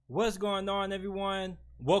What's going on, everyone?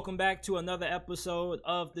 Welcome back to another episode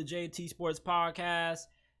of the JT Sports Podcast.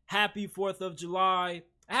 Happy 4th of July.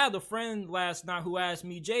 I had a friend last night who asked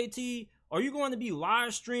me, JT, are you going to be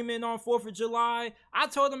live streaming on 4th of July? I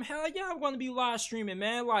told him, hell yeah, I'm going to be live streaming,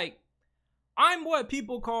 man. I'm what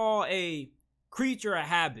people call a creature of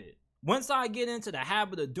habit. Once I get into the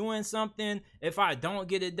habit of doing something, if I don't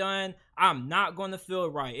get it done, I'm not going to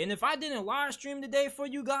feel right. And if I didn't live stream today for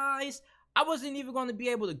you guys, I wasn't even going to be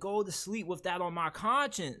able to go to sleep with that on my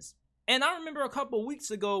conscience. And I remember a couple weeks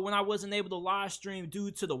ago when I wasn't able to live stream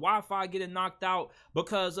due to the Wi-Fi getting knocked out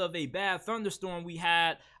because of a bad thunderstorm we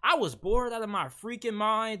had. I was bored out of my freaking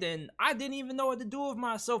mind and I didn't even know what to do with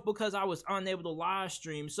myself because I was unable to live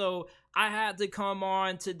stream. So I had to come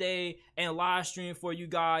on today and live stream for you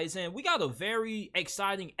guys. And we got a very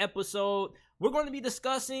exciting episode. We're going to be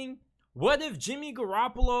discussing what if Jimmy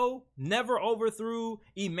Garoppolo never overthrew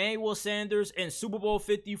Emmanuel Sanders in Super Bowl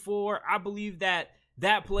 54? I believe that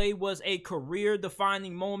play was a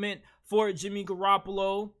career-defining moment for Jimmy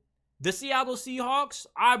Garoppolo. The Seattle Seahawks,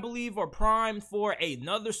 I believe, are primed for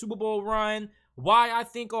another Super Bowl run. Why I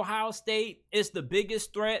think Ohio State is the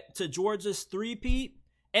biggest threat to Georgia's three-peat.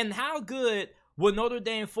 And how good will Notre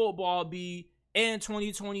Dame football be in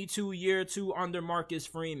 2022, year 2 under Marcus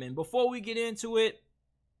Freeman? Before we get into it,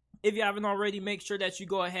 if you haven't already, make sure that you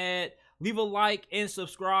go ahead, leave a like and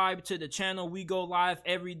subscribe to the channel. We go live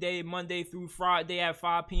every day, Monday through Friday at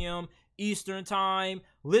 5 p.m. Eastern Time.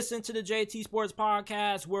 Listen to the JT Sports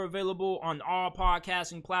Podcast. We're available on all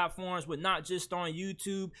podcasting platforms, but not just on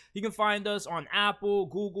YouTube. You can find us on Apple,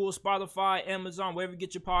 Google, Spotify, Amazon, wherever you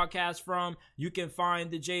get your podcast from. You can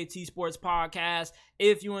find the JT Sports Podcast.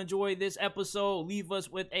 If you enjoyed this episode, leave us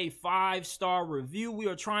with a 5-star review. We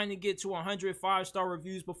are trying to get to 100 5-star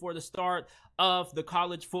reviews before the start of the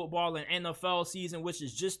college football and NFL season, which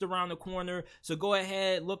is just around the corner. So go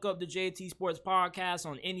ahead, look up the JT Sports Podcast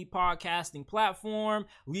on any podcasting platform.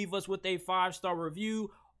 Leave us with a 5-star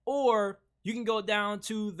review, or you can go down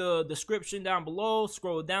to the description down below,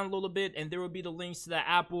 scroll down a little bit, and there will be the links to the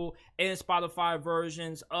Apple and Spotify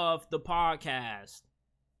versions of the podcast.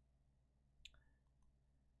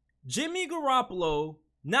 Jimmy Garoppolo,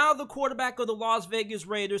 now the quarterback of the Las Vegas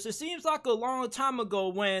Raiders. It seems like a long time ago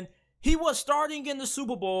when he was starting in the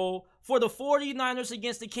Super Bowl for the 49ers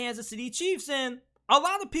against the Kansas City Chiefs, and a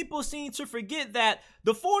lot of people seem to forget that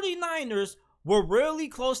the 49ers were really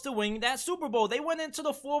close to winning that Super Bowl. They went into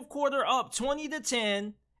the fourth quarter up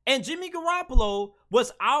 20-10, and Jimmy Garoppolo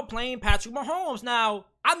was outplaying Patrick Mahomes. Now,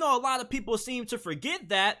 I know a lot of people seem to forget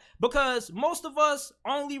that because most of us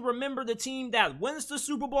only remember the team that wins the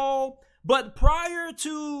Super Bowl, but prior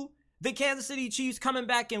to the Kansas City Chiefs coming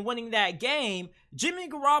back and winning that game, Jimmy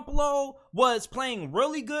Garoppolo was playing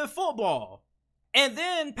really good football. And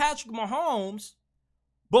then Patrick Mahomes,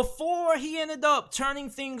 before he ended up turning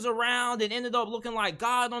things around and ended up looking like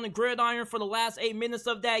God on the gridiron for the last 8 minutes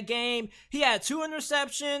of that game, he had 2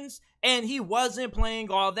 interceptions and he wasn't playing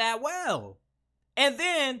all that well. And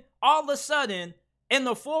then all of a sudden, in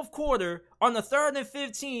the fourth quarter, on the 3rd and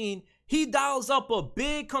 15, he dials up a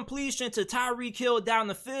big completion to Tyreek Hill down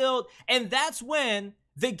the field, and that's when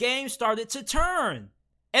the game started to turn.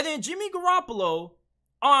 And then Jimmy Garoppolo,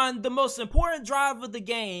 on the most important drive of the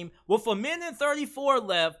game, with 1:34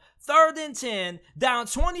 left, 3rd and 10, down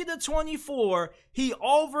 20-24, he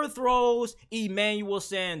overthrows Emmanuel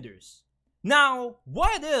Sanders. Now,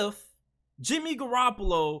 what if Jimmy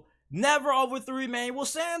Garoppolo never overthrew Emmanuel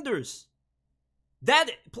Sanders?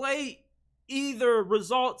 That play either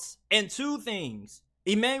results in 2 things: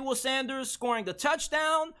 Emmanuel Sanders scoring a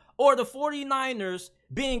touchdown, or the 49ers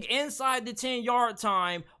being inside the 10-yard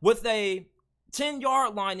line with a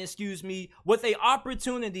 10-yard line, with a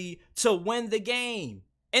opportunity to win the game.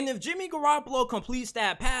 And if Jimmy Garoppolo completes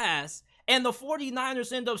that pass and the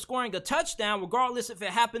 49ers end up scoring a touchdown, regardless if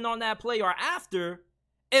it happened on that play or after,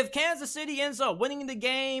 if Kansas City ends up winning the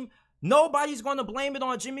game, nobody's going to blame it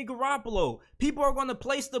on Jimmy Garoppolo. People are going to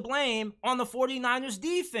place the blame on the 49ers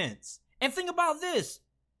defense. And think about this.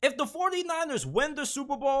 If the 49ers win the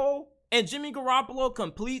Super Bowl and Jimmy Garoppolo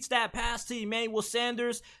completes that pass to Emmanuel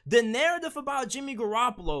Sanders, the narrative about Jimmy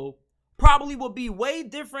Garoppolo probably will be way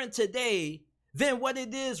different today than what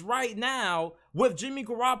it is right now with Jimmy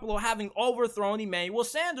Garoppolo having overthrown Emmanuel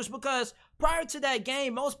Sanders, because prior to that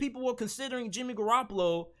game, most people were considering Jimmy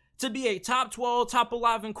Garoppolo to be a top 12, top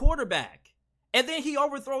 11 quarterback. And then he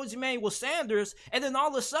overthrows Emmanuel Sanders, and then all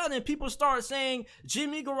of a sudden people start saying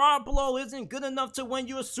Jimmy Garoppolo isn't good enough to win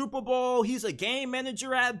you a Super Bowl. He's a game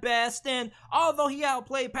manager at best. And although he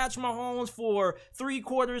outplayed Patrick Mahomes for 3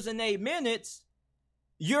 quarters and 8 minutes,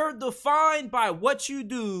 you're defined by what you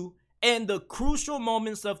do in the crucial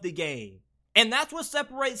moments of the game. And that's what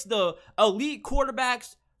separates the elite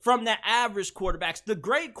quarterbacks from the average quarterbacks. The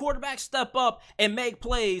great quarterbacks step up and make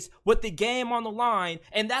plays with the game on the line,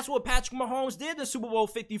 and that's what Patrick Mahomes did in Super Bowl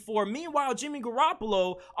 54. Meanwhile, Jimmy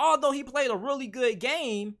Garoppolo, although he played a really good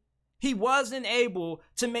game, he wasn't able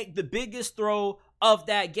to make the biggest throw of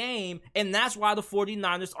that game, and that's why the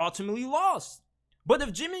 49ers ultimately lost. But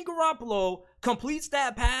if Jimmy Garoppolo completes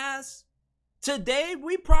that pass, today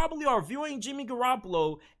we probably are viewing Jimmy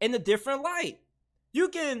Garoppolo in a different light. You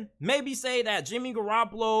can maybe say that Jimmy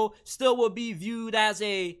Garoppolo still will be viewed as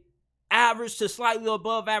a average to slightly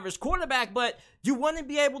above average quarterback, but you wouldn't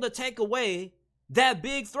be able to take away that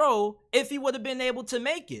big throw if he would have been able to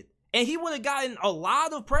make it. And he would have gotten a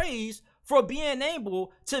lot of praise for being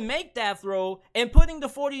able to make that throw and putting the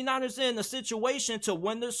 49ers in a situation to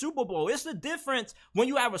win the Super Bowl. It's the difference when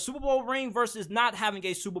you have a Super Bowl ring versus not having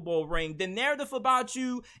a Super Bowl ring. The narrative about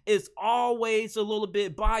you is always a little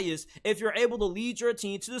bit biased if you're able to lead your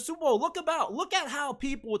team to the Super Bowl. Look at how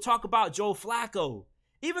people talk about Joe Flacco.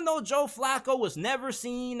 Even though Joe Flacco was never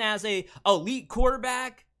seen as a elite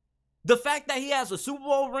quarterback, the fact that he has a Super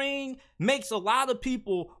Bowl ring makes a lot of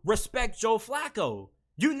people respect Joe Flacco.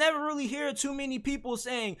 You never really hear too many people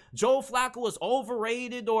saying Joe Flacco was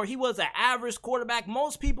overrated or he was an average quarterback.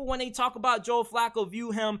 Most people, when they talk about Joe Flacco,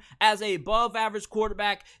 view him as a above average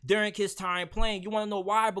quarterback during his time playing. You want to know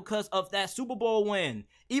why? Because of that Super Bowl win.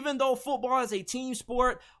 Even though football is a team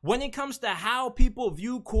sport, when it comes to how people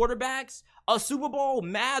view quarterbacks, a Super Bowl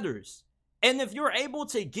matters. And if you're able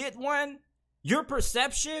to get one, your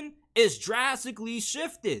perception is drastically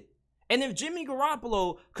shifted. And if Jimmy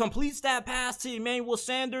Garoppolo completes that pass to Emmanuel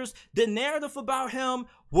Sanders, the narrative about him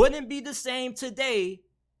wouldn't be the same today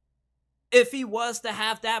if he was to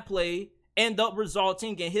have that play end up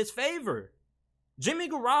resulting in his favor. Jimmy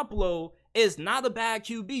Garoppolo is not a bad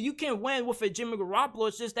QB. You can win with a Jimmy Garoppolo.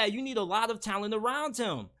 It's just that you need a lot of talent around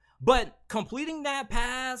him. But completing that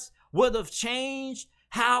pass would have changed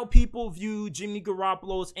how people view Jimmy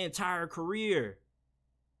Garoppolo's entire career.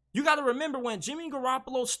 You got to remember, when Jimmy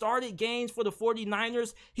Garoppolo started games for the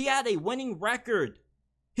 49ers, he had a winning record.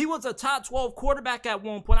 He was a top 12 quarterback at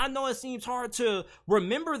one point. I know it seems hard to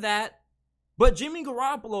remember that, but Jimmy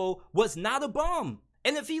Garoppolo was not a bum.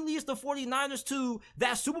 And if he leads the 49ers to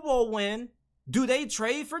that Super Bowl win, do they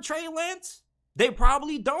trade for Trey Lance? They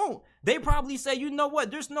probably don't. They probably say, you know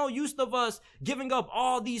what, there's no use of us giving up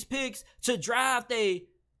all these picks to draft a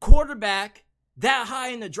quarterback that high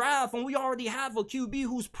in the draft when we already have a QB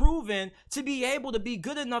who's proven to be able to be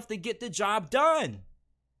good enough to get the job done.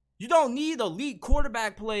 You don't need elite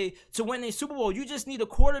quarterback play to win a Super Bowl. You just need a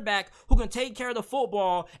quarterback who can take care of the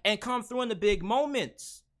football and come through in the big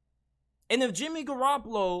moments. And if Jimmy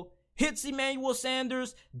Garoppolo hits Emmanuel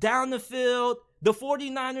Sanders down the field, the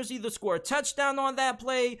 49ers either score a touchdown on that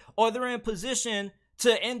play or they're in position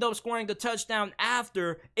to end up scoring the touchdown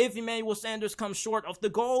after if Emmanuel Sanders comes short of the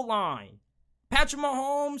goal line. Patrick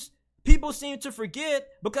Mahomes, people seem to forget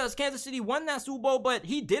because Kansas City won that Super Bowl, but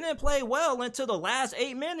he didn't play well until the last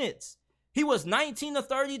 8 minutes. He was 19 of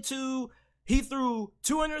 32. He threw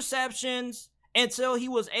 2 interceptions until he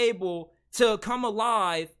was able to come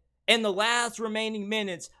alive in the last remaining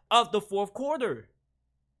minutes of the fourth quarter.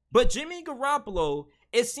 But Jimmy Garoppolo,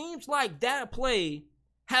 it seems like that play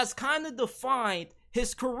has kind of defined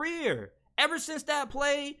his career. Ever since that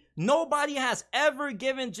play, nobody has ever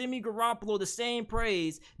given Jimmy Garoppolo the same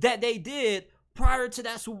praise that they did prior to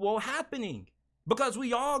that Super Bowl happening. Because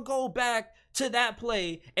we all go back to that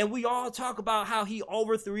play and we all talk about how he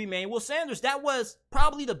overthrew Emmanuel Sanders. That was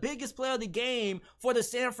probably the biggest play of the game for the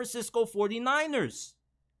San Francisco 49ers.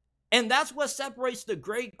 And that's what separates the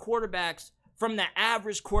great quarterbacks from the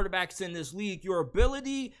average quarterbacks in this league, your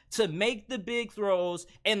ability to make the big throws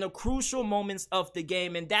in the crucial moments of the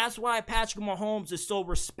game. And that's why Patrick Mahomes is so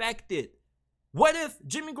respected. What if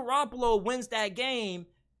Jimmy Garoppolo wins that game?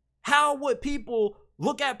 How would people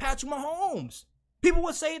look at Patrick Mahomes? People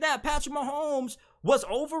would say that Patrick Mahomes was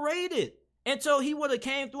overrated until he would have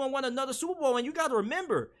came through and won another Super Bowl. And you got to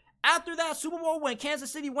remember, after that Super Bowl, when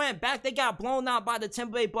Kansas City went back, they got blown out by the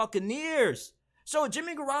Tampa Bay Buccaneers. So if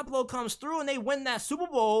Jimmy Garoppolo comes through and they win that Super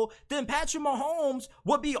Bowl, then Patrick Mahomes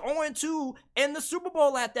would be 0-2 in the Super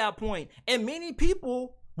Bowl at that point. And many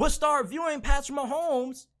people would start viewing Patrick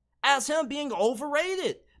Mahomes as him being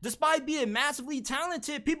overrated. Despite being massively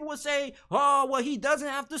talented, people would say, oh, well, he doesn't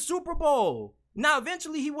have the Super Bowl. Now,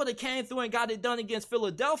 eventually he would have came through and got it done against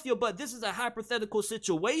Philadelphia, but this is a hypothetical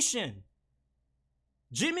situation.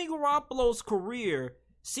 Jimmy Garoppolo's career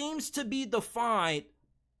seems to be defined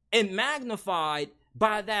and magnified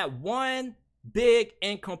by that one big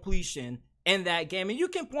incompletion in that game. And you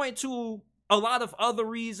can point to a lot of other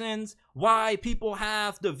reasons why people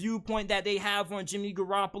have the viewpoint that they have on Jimmy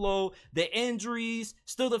Garoppolo, the injuries,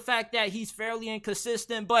 still the fact that he's fairly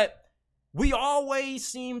inconsistent, but we always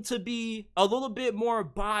seem to be a little bit more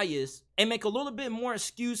biased and make a little bit more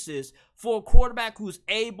excuses for a quarterback who's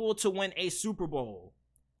able to win a Super Bowl.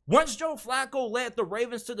 Once Joe Flacco led the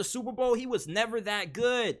Ravens to the Super Bowl, he was never that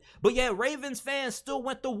good. But yet Ravens fans still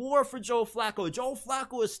went to war for Joe Flacco. Joe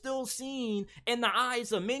Flacco is still seen in the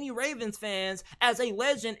eyes of many Ravens fans as a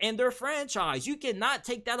legend in their franchise. You cannot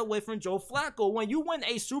take that away from Joe Flacco. When you win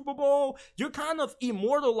a Super Bowl, you're kind of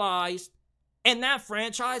immortalized in that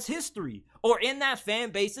franchise history or in that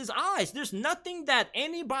fan base's eyes. There's nothing that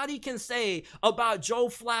anybody can say about Joe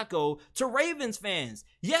Flacco to Ravens fans.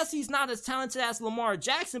 Yes, he's not as talented as Lamar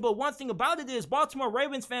Jackson, but one thing about it is Baltimore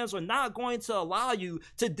Ravens fans are not going to allow you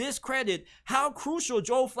to discredit how crucial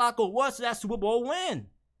Joe Flacco was to that Super Bowl win.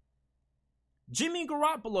 Jimmy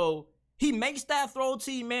Garoppolo, he makes that throw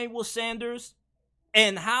to Emmanuel Sanders,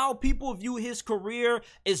 and how people view his career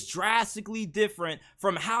is drastically different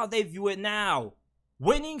from how they view it now.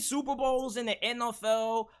 Winning Super Bowls in the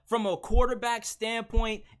NFL from a quarterback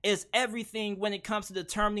standpoint is everything when it comes to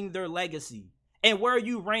determining their legacy and where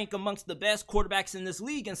you rank amongst the best quarterbacks in this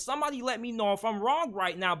league. And somebody let me know if I'm wrong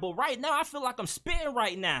right now, but right now I feel like I'm spitting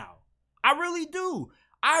right now. I really do.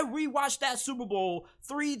 I rewatched that Super Bowl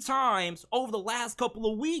 3 times over the last couple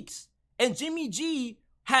of weeks, and Jimmy G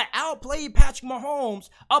had outplayed Patrick Mahomes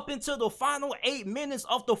up until the final 8 minutes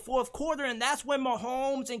of the fourth quarter, and that's when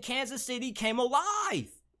Mahomes and Kansas City came alive.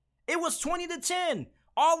 It was 20-10.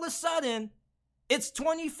 All of a sudden, it's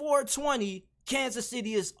 24-20. Kansas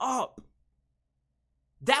City is up.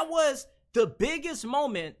 That was the biggest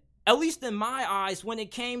moment, at least in my eyes, when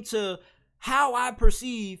it came to how I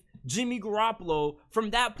perceive Jimmy Garoppolo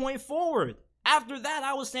from that point forward. After that,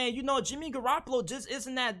 I was saying, Jimmy Garoppolo just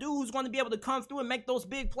isn't that dude who's going to be able to come through and make those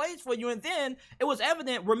big plays for you. And then it was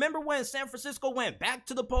evident. Remember when San Francisco went back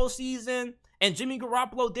to the postseason and Jimmy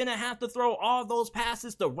Garoppolo didn't have to throw all those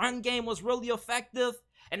passes? The run game was really effective.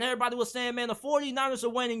 And everybody was saying, man, the 49ers are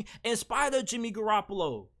winning in spite of Jimmy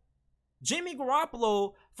Garoppolo. Jimmy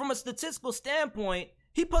Garoppolo, from a statistical standpoint,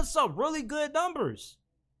 he puts up really good numbers.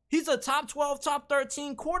 He's a top 12, top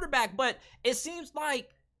 13 quarterback. But it seems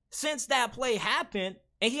like since that play happened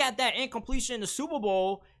and he had that incompletion in the Super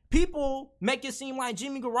Bowl, people make it seem like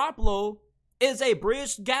Jimmy Garoppolo is a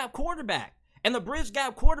bridge gap quarterback. And the bridge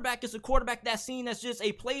gap quarterback is a quarterback that's seen as just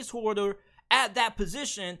a placeholder at that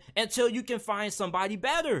position until you can find somebody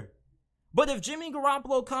better. But if Jimmy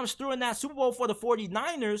Garoppolo comes through in that Super Bowl for the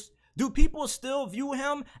 49ers, do people still view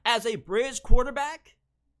him as a bridge quarterback?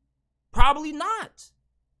 Probably not.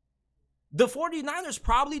 The 49ers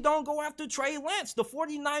probably don't go after Trey Lance. The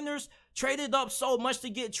 49ers traded up so much to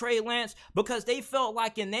get Trey Lance because they felt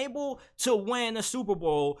like unable to win a Super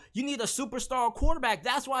Bowl, you need a superstar quarterback.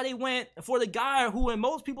 That's why they went for the guy who in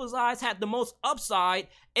most people's eyes had the most upside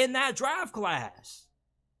in that draft class.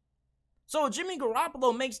 So Jimmy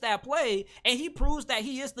Garoppolo makes that play, and he proves that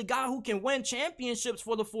he is the guy who can win championships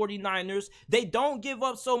for the 49ers. They don't give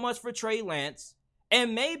up so much for Trey Lance.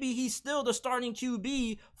 And maybe he's still the starting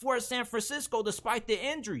QB for San Francisco despite the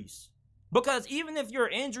injuries. Because even if you're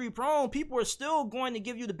injury prone, people are still going to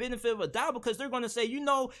give you the benefit of a doubt because they're going to say,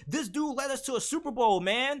 this dude led us to a Super Bowl,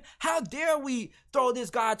 man. How dare we throw this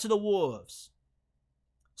guy to the wolves?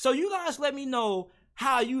 So you guys let me know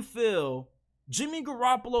how you feel Jimmy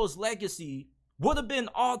Garoppolo's legacy would have been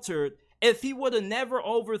altered if he would have never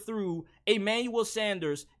overthrew Emmanuel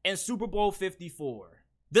Sanders in Super Bowl 54.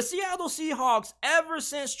 The Seattle Seahawks, ever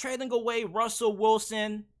since trading away Russell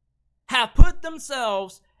Wilson, have put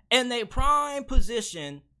themselves in a prime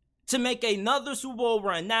position to make another Super Bowl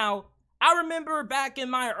run. Now, I remember back in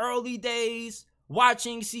my early days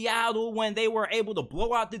watching Seattle when they were able to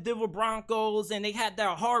blow out the Denver Broncos and they had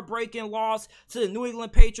that heartbreaking loss to the New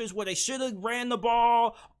England Patriots where they should have ran the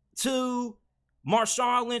ball to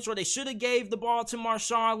Marshawn Lynch or they should have gave the ball to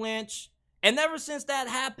Marshawn Lynch. And ever since that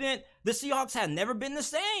happened, the Seahawks have never been the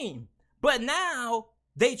same. But now,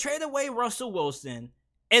 they trade away Russell Wilson,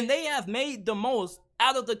 and they have made the most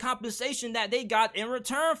out of the compensation that they got in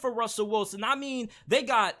return for Russell Wilson. I mean, they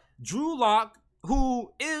got Drew Lock,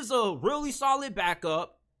 who is a really solid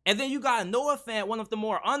backup. And then you got Noah Fant, one of the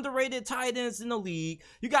more underrated tight ends in the league.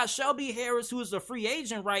 You got Shelby Harris, who is a free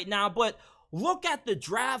agent right now. But look at the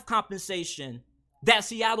draft compensation that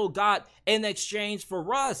Seattle got in exchange for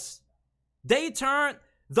Russ. They turned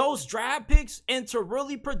those draft picks into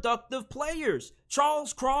really productive players.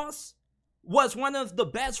 Charles Cross, was one of the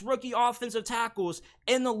best rookie offensive tackles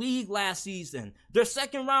in the league last season. Their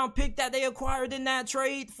second round pick that they acquired in that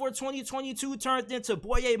trade for 2022 turned into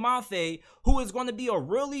Boye Mafe, who is going to be a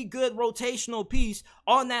really good rotational piece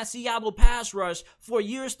on that Seattle pass rush for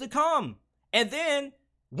years to come. And then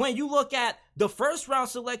when you look at the first round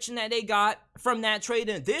selection that they got from that trade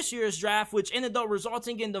in this year's draft, which ended up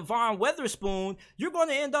resulting in Devon Witherspoon, you're going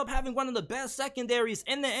to end up having one of the best secondaries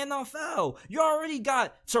in the NFL. You already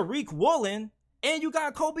got Tariq Woolen and you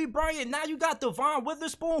got Kobe Bryant. Now you got Devon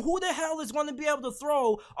Witherspoon. Who the hell is going to be able to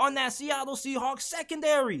throw on that Seattle Seahawks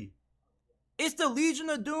secondary? It's the Legion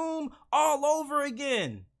of Doom all over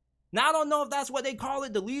again. Now, I don't know if that's what they call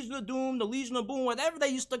it, the Legion of Doom, the Legion of Boom, whatever they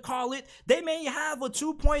used to call it. They may have a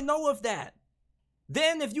 2.0 of that.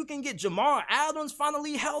 Then if you can get Jamal Adams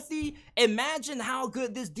finally healthy, imagine how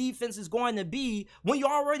good this defense is going to be when you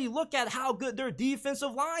already look at how good their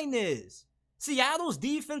defensive line is. Seattle's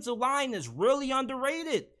defensive line is really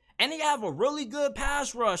underrated, and they have a really good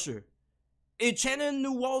pass rusher. Uchenna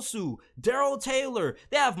Nwosu, Darrell Taylor,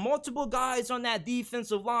 they have multiple guys on that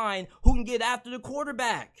defensive line who can get after the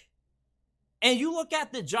quarterback. And you look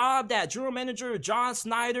at the job that general manager John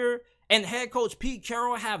Snyder and head coach Pete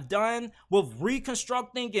Carroll have done with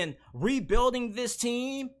reconstructing and rebuilding this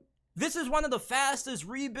team. This is one of the fastest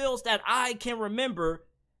rebuilds that I can remember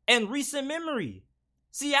in recent memory.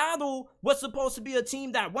 Seattle was supposed to be a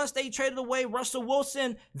team that once they traded away Russell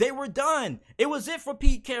Wilson, they were done. It was it for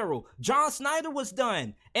Pete Carroll. John Snyder was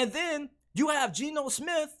done. And then you have Geno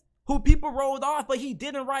Smith, who people rolled off, but he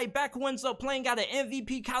didn't right back, who ends up playing at an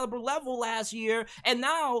MVP caliber level last year. And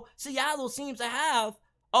now Seattle seems to have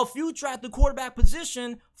a future at the quarterback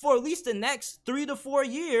position for at least the next 3 to 4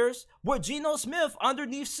 years with Geno Smith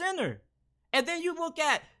underneath center. And then you look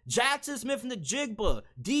at Jackson Smith and the Jigba,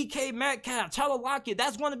 DK Metcalf, Tyler Lockett.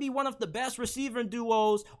 That's going to be one of the best receiver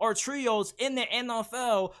duos or trios in the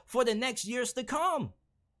NFL for the next years to come.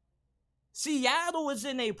 Seattle is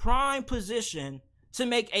in a prime position to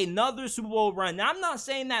make another Super Bowl run. Now, I'm not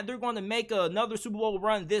saying that they're going to make another Super Bowl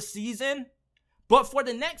run this season, but for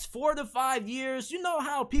the next 4 to 5 years, you know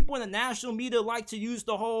how people in the national media like to use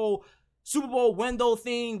the whole Super Bowl window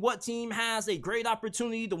thing. What team has a great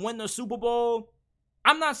opportunity to win the Super Bowl?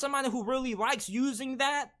 I'm not somebody who really likes using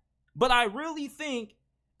that, but I really think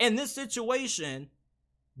in this situation,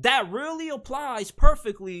 that really applies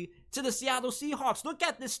perfectly to the Seattle Seahawks. Look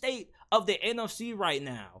at the state of the NFC right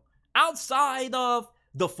now. Outside of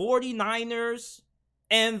the 49ers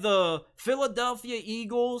and the Philadelphia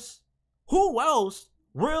Eagles, who else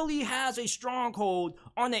really has a stronghold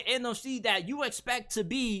on the NFC that you expect to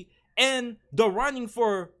be in the running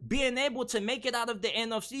for being able to make it out of the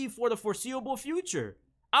NFC for the foreseeable future?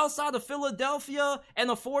 Outside of Philadelphia and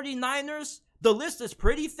the 49ers, the list is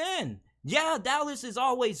pretty thin. Yeah, Dallas is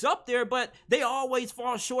always up there, but they always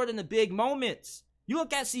fall short in the big moments. You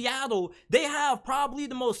look at Seattle, they have probably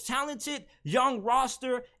the most talented young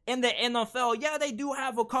roster in the NFL. Yeah, they do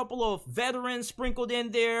have a couple of veterans sprinkled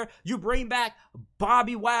in there. You bring back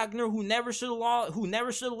Bobby Wagner, who never should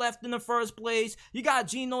have left in the first place. You got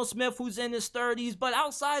Geno Smith, who's in his 30s. But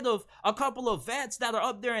outside of a couple of vets that are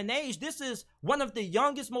up there in age, this is one of the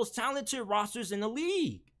youngest, most talented rosters in the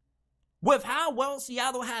league. With how well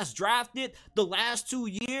Seattle has drafted the last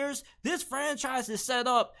 2 years, this franchise is set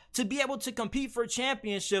up to be able to compete for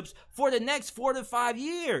championships for the next 4 to 5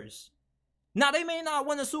 years. Now, they may not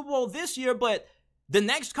win a Super Bowl this year, but the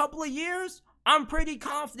next couple of years, I'm pretty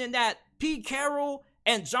confident that Pete Carroll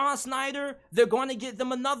and John Snyder, they're going to get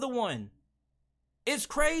them another one. It's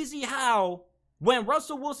crazy how when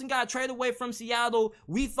Russell Wilson got traded away from Seattle,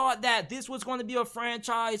 we thought that this was going to be a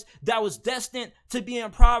franchise that was destined to be in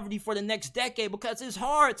poverty for the next decade because it's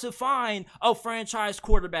hard to find a franchise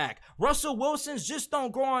quarterback. Russell Wilson's just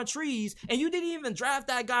don't grow on trees, and you didn't even draft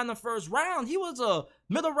that guy in the first round. He was a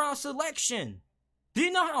middle round selection. Do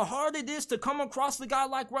you know how hard it is to come across a guy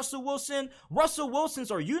like Russell Wilson? Russell Wilsons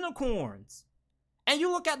are unicorns. And you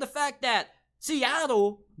look at the fact that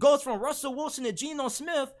Seattle goes from Russell Wilson to Geno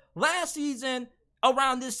Smith. Last season,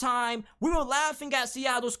 around this time, we were laughing at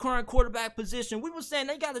Seattle's current quarterback position. We were saying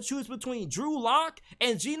they got to choose between Drew Lock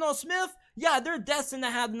and Geno Smith. Yeah, they're destined to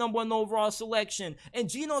have the number 1 overall selection. And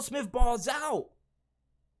Geno Smith balls out.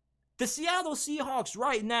 The Seattle Seahawks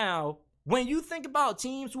right now, when you think about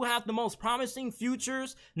teams who have the most promising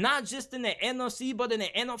futures, not just in the NFC, but in the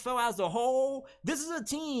NFL as a whole, this is a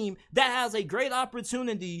team that has a great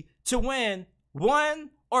opportunity to win 1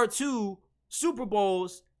 or 2 Super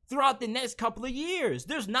Bowls throughout the next couple of years.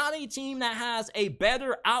 There's not a team that has a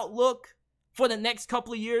better outlook for the next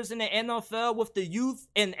couple of years in the NFL with the youth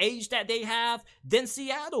and age that they have than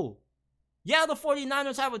Seattle. Yeah, the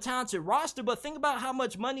 49ers have a talented roster, but think about how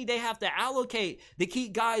much money they have to allocate to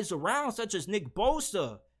keep guys around, such as Nick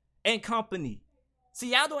Bosa and company.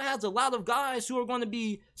 Seattle has a lot of guys who are going to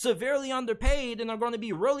be severely underpaid and are going to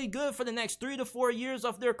be really good for the next 3 to 4 years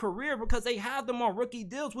of their career because they have them on rookie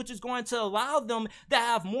deals, which is going to allow them to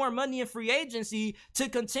have more money in free agency to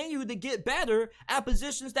continue to get better at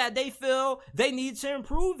positions that they feel they need to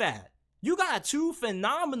improve at. You got 2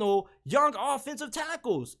 phenomenal young offensive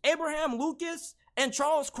tackles. Abraham Lucas and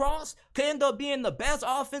Charles Cross could end up being the best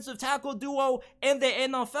offensive tackle duo in the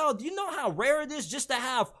NFL. Do you know how rare it is just to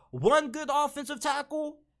have one good offensive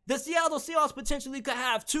tackle? The Seattle Seahawks potentially could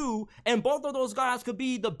have 2, and both of those guys could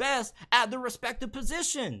be the best at their respective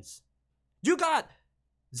positions. You got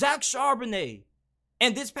Zach Charbonnet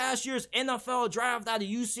and this past year's NFL draft out of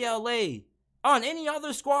UCLA. On any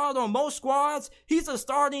other squad, on most squads, he's a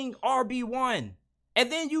starting RB1.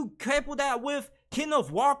 And then you couple that with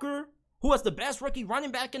Kenneth Walker, who was the best rookie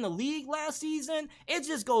running back in the league last season. It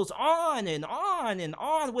just goes on and on and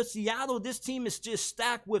on with Seattle. This team is just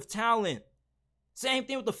stacked with talent. Same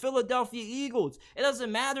thing with the Philadelphia Eagles. It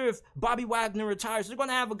doesn't matter if Bobby Wagner retires. They're going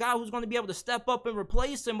to have a guy who's going to be able to step up and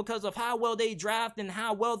replace him because of how well they draft and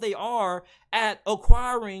how well they are at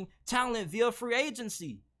acquiring talent via free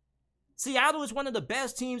agency. Seattle is one of the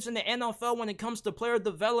best teams in the NFL when it comes to player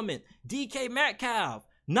development. DK Metcalf.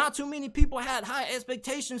 Not too many people had high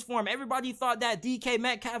expectations for him. Everybody thought that DK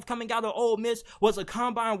Metcalf coming out of Ole Miss was a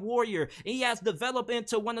combine warrior. And he has developed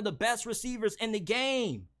into one of the best receivers in the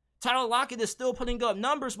game. Tyler Lockett is still putting up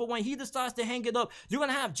numbers, but when he decides to hang it up, you're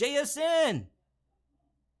going to have JSN.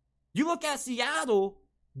 You look at Seattle,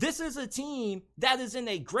 this is a team that is in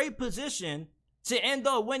a great position to end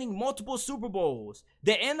up winning multiple Super Bowls.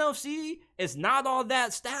 The NFC is not all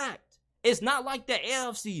that stacked. It's not like the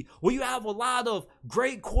AFC where you have a lot of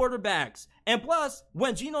great quarterbacks. And plus,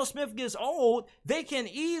 when Geno Smith gets old, they can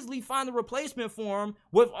easily find a replacement for him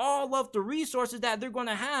with all of the resources that they're going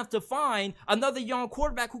to have to find another young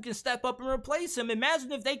quarterback who can step up and replace him.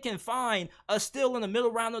 Imagine if they can find a steal in the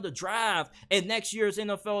middle round of the draft in next year's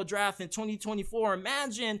NFL draft in 2024.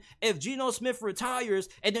 Imagine if Geno Smith retires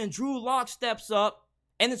and then Drew Lock steps up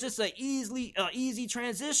and it's just an easy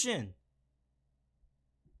transition.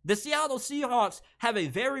 The Seattle Seahawks have a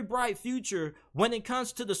very bright future when it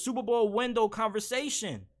comes to the Super Bowl window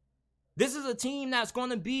conversation. This is a team that's going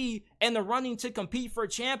to be in the running to compete for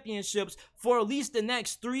championships for at least the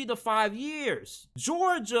next 3 to 5 years.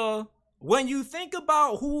 Georgia, when you think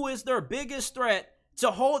about who is their biggest threat to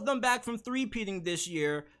hold them back from three-peating this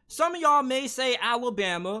year, some of y'all may say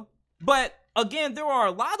Alabama, but again, there are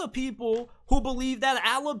a lot of people who believe that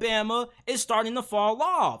Alabama is starting to fall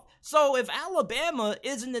off. So if Alabama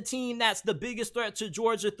isn't the team that's the biggest threat to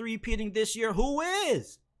Georgia three-peating this year, who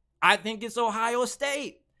is? I think it's Ohio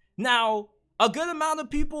State. Now, a good amount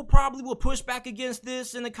of people probably will push back against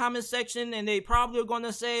this in the comment section, and they probably are going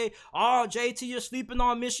to say, oh, JT, you're sleeping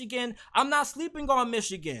on Michigan. I'm not sleeping on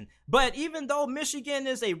Michigan. But even though Michigan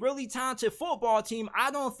is a really talented football team,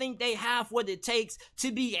 I don't think they have what it takes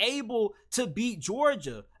to be able to beat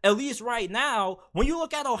Georgia. At least right now, when you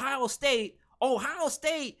look at Ohio State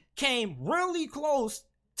came really close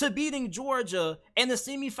to beating Georgia in the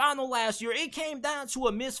semifinal last year. It came down to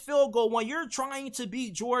a missed field goal. When you're trying to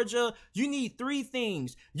beat Georgia, you need 3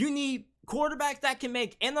 things. You need quarterbacks that can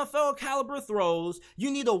make NFL caliber throws.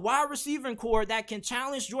 You need a wide receiving core that can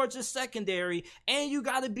challenge Georgia's secondary, and you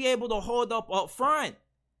got to be able to hold up front.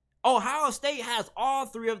 Ohio State has all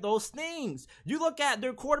 3 of those things. You look at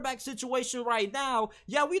their quarterback situation right now.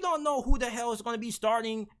 Yeah, we don't know who the hell is going to be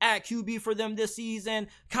starting at QB for them this season.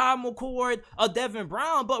 Kyle McCord or Devin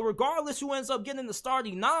Brown. But regardless who ends up getting the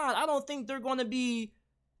starting nod, I don't think they're going to be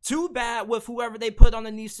too bad with whoever they put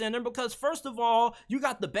underneath center, because first of all, you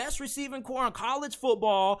got the best receiving core in college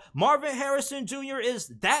football. Marvin Harrison Jr. is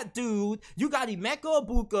that dude. You got Emeka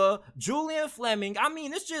Egbuka, Julian Fleming. I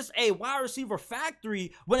mean, it's just a wide receiver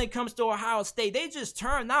factory when it comes to Ohio State. They just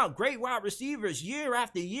turn out great wide receivers year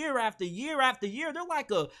after year after year after year. They're like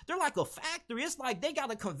a factory. It's like they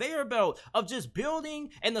got a conveyor belt of just building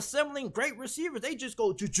and assembling great receivers. They just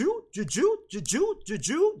go juju, juju, juju,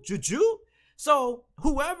 juju, juju. So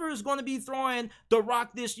whoever is going to be throwing the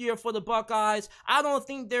rock this year for the Buckeyes, I don't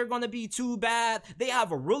think they're going to be too bad. They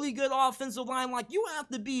have a really good offensive line. Like, you have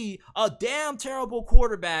to be a damn terrible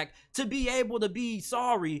quarterback to be able to be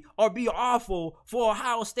sorry or be awful for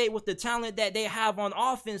Ohio State with the talent that they have on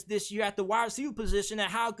offense this year at the wide receiver position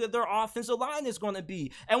and how good their offensive line is going to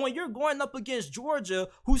be. And when you're going up against Georgia,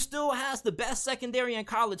 who still has the best secondary in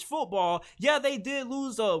college football, yeah, they did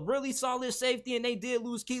lose a really solid safety and they did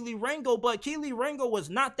lose Kelee Ringo, but Kelee Ringo was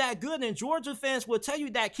not that good, and Georgia fans will tell you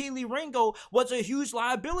that Kelee Ringo was a huge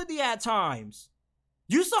liability at times.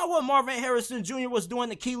 You saw what Marvin Harrison Jr. was doing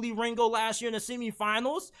to Kelee Ringo last year in the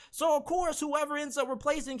semifinals. So, of course, whoever ends up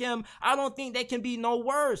replacing him, I don't think they can be no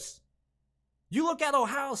worse. You look at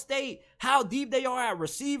Ohio State, how deep they are at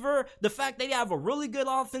receiver, the fact they have a really good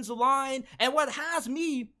offensive line, and what has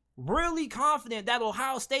me really confident that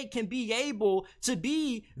Ohio State can be able to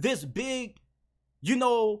be this big,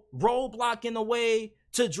 roadblock in the way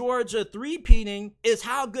to Georgia three-peating is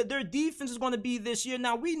how good their defense is going to be this year.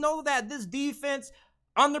 Now, we know that this defense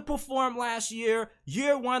underperformed last year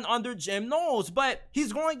one under Jim Knowles, but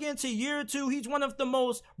he's going into year two. He's one of the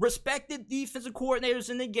most respected defensive coordinators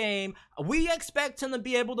in the game. We expect him to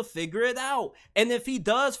be able to figure it out. And if he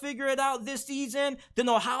does figure it out this season, then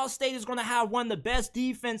Ohio State is going to have one of the best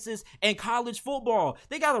defenses in college football.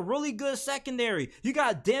 They got a really good secondary. You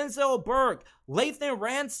got Denzel Burke, Lathan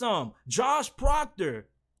Ransom, Josh Proctor.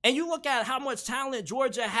 And you look at how much talent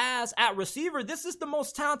Georgia has at receiver. This is the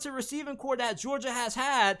most talented receiving core that Georgia has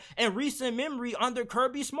had in recent memory under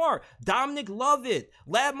Kirby Smart. Dominic Lovett,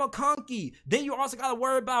 Ladd McConkey. Then you also got to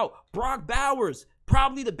worry about Brock Bowers,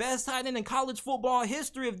 probably the best tight end in college football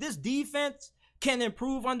history. If this defense can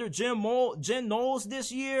improve under Jim Knowles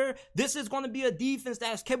this year, this is going to be a defense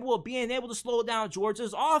that's capable of being able to slow down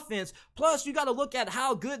Georgia's offense. Plus, you got to look at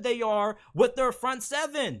how good they are with their front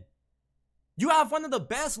seven. You have one of the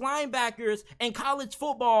best linebackers in college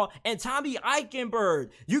football and Tommy Eichenberg.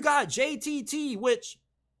 You got JTT, which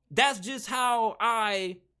that's just how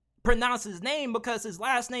I pronounce his name because his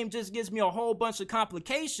last name just gives me a whole bunch of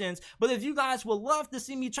complications. But if you guys would love to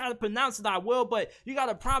see me try to pronounce it, I will. But you got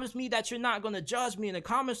to promise me that you're not going to judge me in the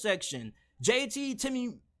comment section.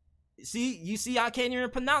 Timmy. See, I can't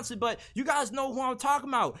even pronounce it, but you guys know who I'm talking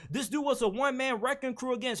about. This dude was a one-man wrecking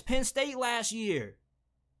crew against Penn State last year.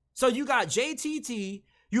 So you got JTT,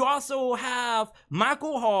 you also have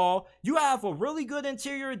Michael Hall, you have a really good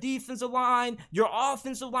interior defensive line, your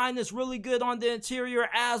offensive line is really good on the interior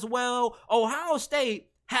as well. Ohio State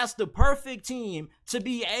has the perfect team to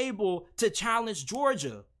be able to challenge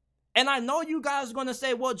Georgia. And I know you guys are going to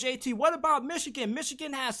say, well, JT, what about Michigan?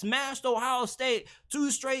 Michigan has smashed Ohio State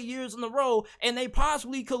 2 straight years in a row, and they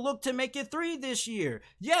possibly could look to make it 3 this year.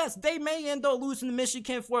 Yes, they may end up losing to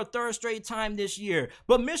Michigan for a 3rd straight time this year,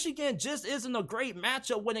 but Michigan just isn't a great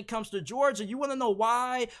matchup when it comes to Georgia. You want to know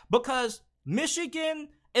why? Because Michigan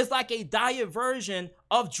is like a diet version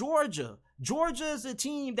of Georgia. Georgia is a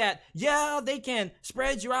team that, they can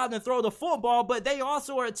spread you out and throw the football, but they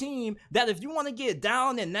also are a team that if you want to get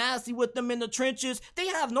down and nasty with them in the trenches, they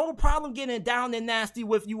have no problem getting down and nasty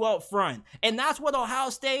with you up front. And that's what Ohio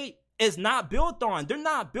State is not built on. They're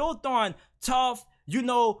not built on tough,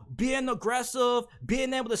 being aggressive,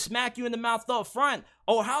 being able to smack you in the mouth up front.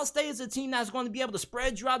 Ohio State is a team that's going to be able to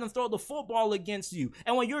spread you out and throw the football against you.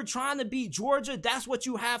 And when you're trying to beat Georgia, that's what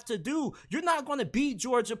you have to do. You're not going to beat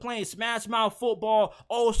Georgia playing smash mouth football,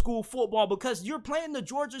 old school football, because you're playing the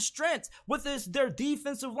Georgia strengths with their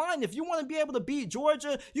defensive line. If you want to be able to beat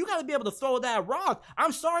Georgia, you got to be able to throw that rock.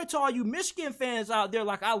 I'm sorry to all you Michigan fans out there.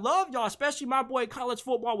 Like, I love y'all, especially my boy College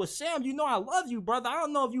Football with Sam. You know I love you, brother. I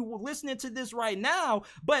don't know if you were listening to this right now,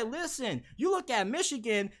 but listen, you look at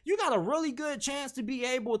Michigan, you got a really good chance to be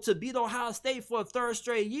able to beat Ohio State for a 3rd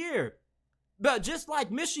straight year. But just like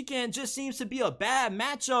Michigan just seems to be a bad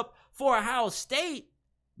matchup for Ohio State,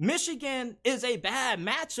 Michigan is a bad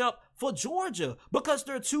matchup for Georgia because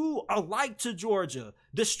they're too alike to Georgia.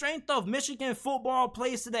 The strength of Michigan football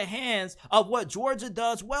plays to the hands of what Georgia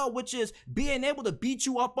does well, which is being able to beat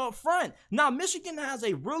you up front. Now, Michigan has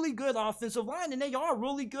a really good offensive line, and they are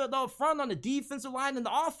really good up front on the defensive line and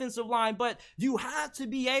the offensive line, but you have to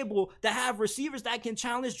be able to have receivers that can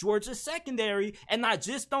challenge Georgia's secondary, and I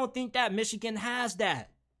just don't think that Michigan has that.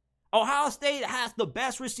 Ohio State has the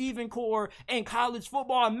best receiving core in college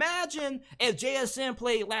football. Imagine if JSN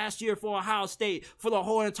played last year for Ohio State for the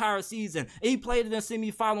whole entire season. He played in a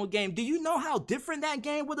semifinal game. Do you know how different that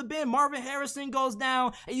game would have been? Marvin Harrison goes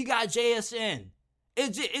down and you got JSN.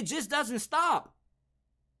 It just doesn't stop.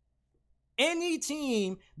 Any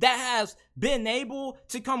team that has been able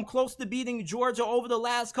to come close to beating Georgia over the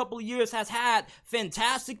last couple of years has had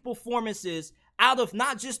fantastic performances out of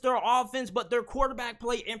not just their offense, but their quarterback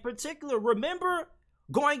play in particular. Remember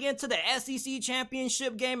going into the SEC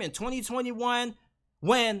championship game in 2021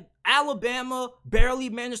 when Alabama barely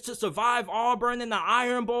managed to survive Auburn in the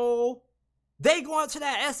Iron Bowl? They go into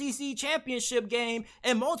that SEC championship game,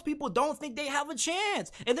 and most people don't think they have a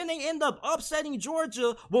chance. And then they end up upsetting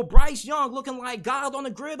Georgia with Bryce Young looking like God on a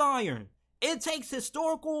gridiron. It takes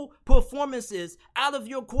historical performances out of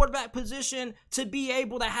your quarterback position to be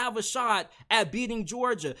able to have a shot at beating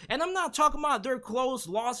Georgia. And I'm not talking about their close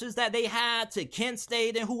losses that they had to Kent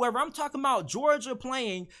State and whoever. I'm talking about Georgia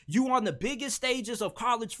playing you on the biggest stages of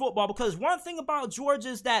college football, because one thing about Georgia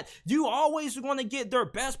is that you always are going to get their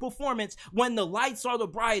best performance when the lights are the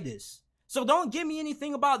brightest. So don't give me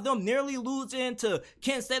anything about them nearly losing to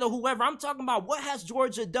Kent State or whoever. I'm talking about what has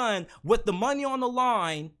Georgia done with the money on the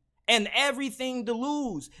line and everything to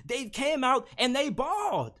lose. They came out and they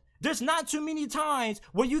balled. There's not too many times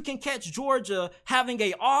where you can catch Georgia having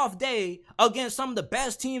an off day against some of the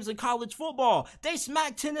best teams in college football. They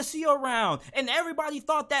smacked Tennessee around, and everybody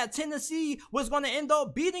thought that Tennessee was going to end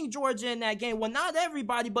up beating Georgia in that game. Well, not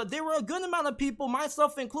everybody, but there were a good amount of people,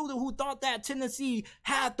 myself included, who thought that Tennessee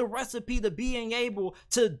had the recipe to being able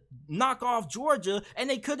to knock off Georgia, and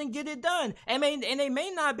they couldn't get it done. And they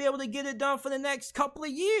may not be able to get it done for the next couple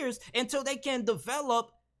of years until they can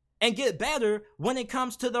develop and get better when it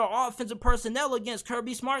comes to their offensive personnel against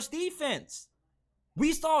Kirby Smart's defense.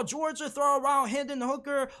 We saw Georgia throw around Hendon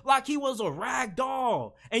Hooker like he was a rag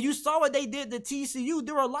doll. And you saw what they did to TCU.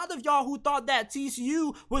 There were a lot of y'all who thought that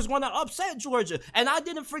TCU was going to upset Georgia. And I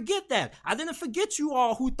didn't forget that. I didn't forget you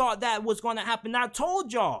all who thought that was going to happen. I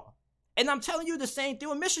told y'all. And I'm telling you the same thing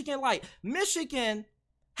with Michigan. Like, Michigan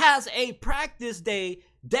has a practice day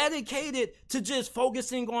dedicated to just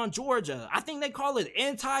focusing on Georgia. I think they call it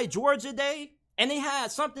Anti-Georgia Day. And they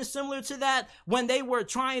had something similar to that when they were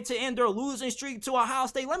trying to end their losing streak to Ohio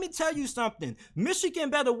State. Let me tell you something. Michigan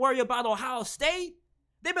better worry about Ohio State.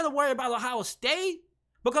 They better worry about Ohio State,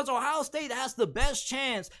 because Ohio State has the best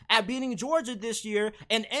chance at beating Georgia this year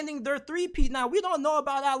and ending their three-peat. Now, we don't know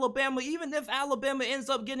about Alabama. Even if Alabama ends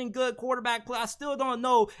up getting good quarterback play, I still don't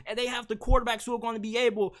know. And they have the quarterbacks who are going to be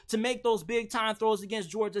able to make those big-time throws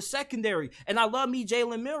against Georgia's secondary. And I love me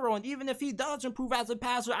Jalen Milroe. And even if he does improve as a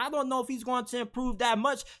passer, I don't know if he's going to improve that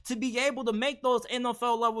much to be able to make those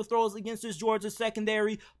NFL-level throws against this Georgia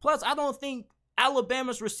secondary. Plus, I don't think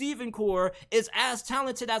Alabama's receiving core is as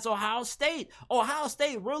talented as Ohio State. Ohio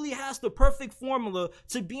State really has the perfect formula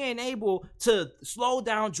to being able to slow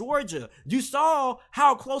down Georgia. You saw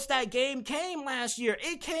how close that game came last year.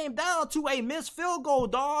 It came down to a missed field goal,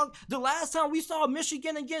 dog. The last time we saw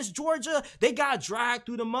Michigan against Georgia, they got dragged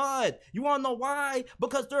through the mud. You want to know why?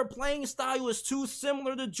 Because their playing style is too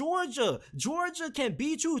similar to Georgia. Georgia can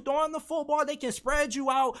beat you throwing the football. They can spread you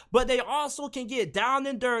out, but they also can get down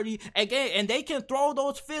and dirty again, and they can throw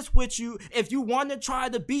those fists with you if you want to try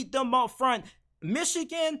to beat them up front.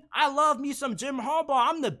 Michigan, I love me some Jim Harbaugh.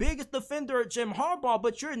 I'm the biggest defender of Jim Harbaugh,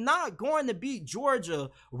 but you're not going to beat Georgia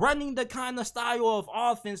running the kind of style of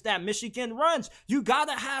offense that Michigan runs. You got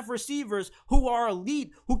to have receivers who are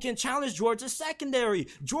elite, who can challenge Georgia's secondary.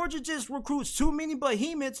 Georgia just recruits too many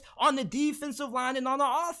behemoths on the defensive line and on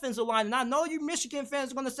the offensive line. And I know you Michigan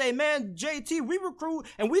fans are going to say, man, JT, we recruit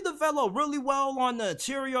and we develop really well on the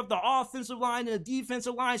interior of the offensive line and the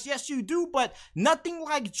defensive lines. Yes, you do, but nothing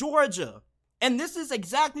like Georgia. And this is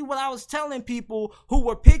exactly what I was telling people who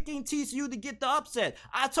were picking TCU to get the upset.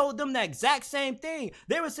 I told them the exact same thing.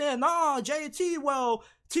 They were saying, "Oh, JT, well,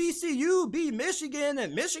 TCU beat Michigan,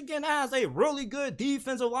 and Michigan has a really good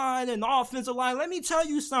defensive line and offensive line." Let me tell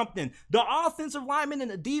you something. The offensive linemen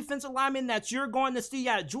and the defensive linemen that you're going to see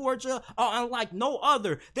at Georgia are unlike no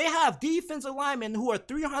other. They have defensive linemen who are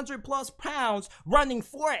 300 plus pounds running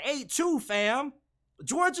 4.82, fam.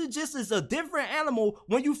 Georgia just is a different animal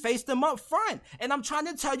when you face them up front. And I'm trying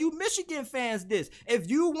to tell you Michigan fans this. If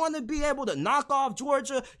you want to be able to knock off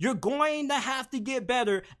Georgia, you're going to have to get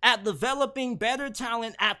better at developing better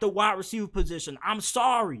talent at the wide receiver position. I'm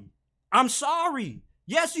sorry.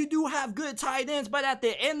 Yes, you do have good tight ends, but at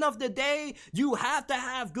the end of the day, you have to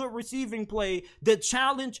have good receiving play to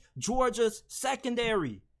challenge Georgia's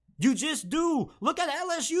secondary. You just do. Look at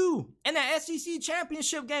LSU in the SEC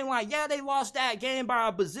championship game. Like, yeah, they lost that game by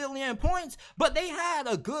a bazillion points, but they had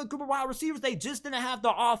a good group of wide receivers. They just didn't have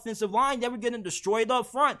the offensive line. They were getting destroyed up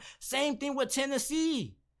front. Same thing with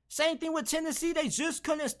Tennessee. They just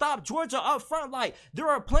couldn't stop Georgia up front. Like, there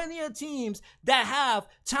are plenty of teams that have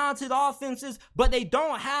talented offenses, but they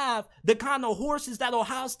don't have the kind of horses that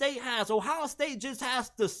Ohio State has. Ohio State just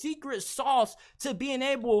has the secret sauce to being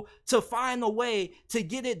able to find a way to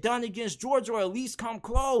get it done against Georgia, or at least come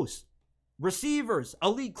close. receivers,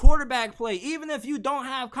 elite quarterback play. Even if you don't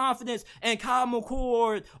have confidence in Kyle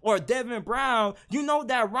McCord or Devin Brown, you know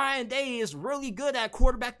that Ryan Day is really good at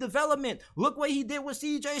quarterback development. Look what he did with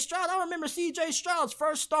CJ Stroud. I remember CJ Stroud's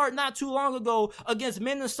first start not too long ago against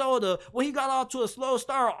Minnesota when he got off to a slow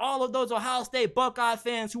start. All of those Ohio State Buckeye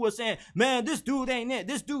fans who were saying, man, this dude ain't it.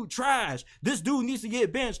 This dude trash. This dude needs to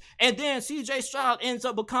get benched. And then CJ Stroud ends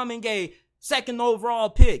up becoming a second overall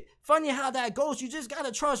pick. Funny how that goes. You just got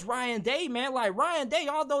to trust Ryan Day, man. Like Ryan Day,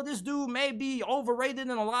 although this dude may be overrated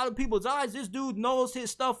in a lot of people's eyes, this dude knows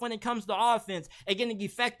his stuff when it comes to offense and getting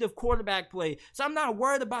effective quarterback play. So I'm not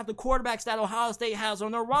worried about the quarterbacks that Ohio State has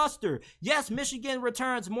on their roster. Yes, Michigan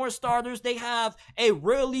returns more starters. They have a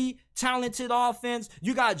really talented offense.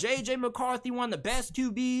 You got J.J. McCarthy, one of the best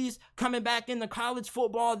QBs coming back into college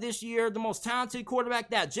football this year, the most talented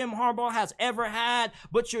quarterback that Jim Harbaugh has ever had,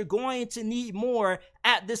 but you're going to need more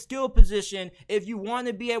at the skill position if you want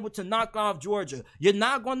to be able to knock off Georgia. You're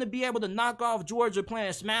not going to be able to knock off Georgia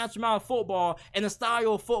playing smash mouth football and the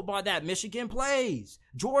style of football that Michigan plays.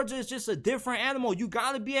 Georgia is just a different animal. You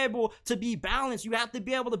got to be able to be balanced. You have to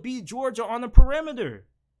be able to beat Georgia on the perimeter.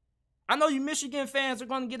 I know you Michigan fans are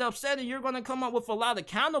going to get upset and you're going to come up with a lot of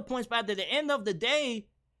counterpoints, but at the end of the day,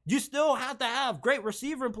 you still have to have great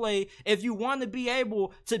receiver play if you want to be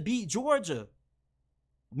able to beat Georgia.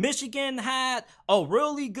 Michigan had a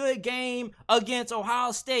really good game against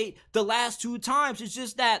Ohio State the last two times. It's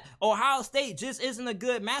just that Ohio State just isn't a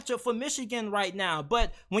good matchup for Michigan right now.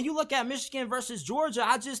 But when you look at Michigan versus Georgia,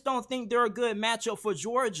 I just don't think they're a good matchup for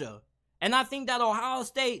Georgia. And I think that Ohio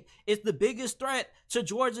State is the biggest threat to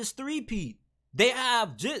Georgia's three-peat. They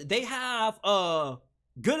have a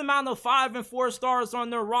good amount of 5 and 4 stars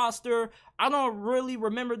on their roster. I don't really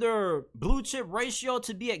remember their blue chip ratio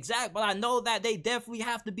to be exact, but I know that they definitely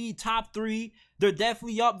have to be top 3. They're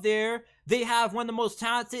definitely up there. They have one of the most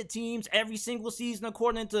talented teams every single season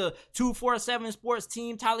according to 247 Sports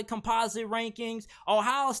Team Talent Composite Rankings.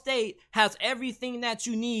 Ohio State has everything that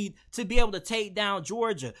you need to be able to take down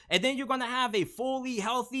Georgia. And then you're going to have a fully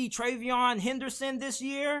healthy Travion Henderson this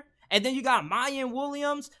year. And then you got Mayan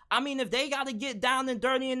Williams. I mean, if they got to get down and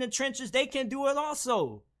dirty in the trenches, they can do it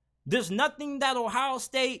also. There's nothing that Ohio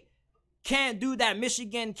State can't do that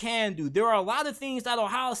Michigan can do. There are a lot of things that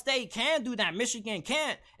Ohio State can do that Michigan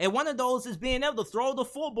can't. And one of those is being able to throw the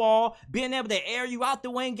football, being able to air you out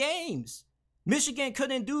to win games. Michigan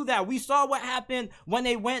couldn't do that. We saw what happened when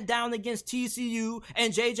they went down against TCU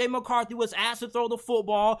and J.J. McCarthy was asked to throw the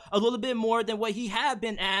football a little bit more than what he had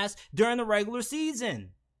been asked during the regular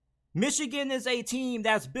season. Michigan is a team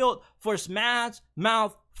that's built for smash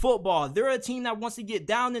mouth football. They're a team that wants to get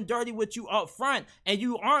down and dirty with you up front, and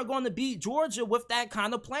you aren't going to beat Georgia with that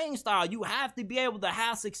kind of playing style. You have to be able to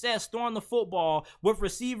have success throwing the football with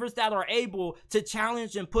receivers that are able to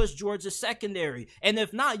challenge and push Georgia's secondary. And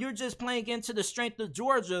if not, you're just playing into the strength of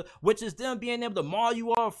Georgia, which is them being able to maul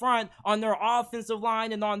you up front on their offensive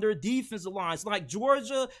line and on their defensive lines. Like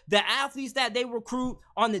Georgia, the athletes that they recruit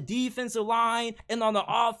on the defensive line and on the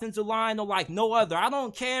offensive line are like no other. I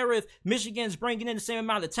don't care if Michigan's bringing in the same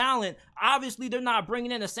amount of talent. Obviously, they're not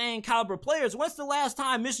bringing in the same caliber players. When's the last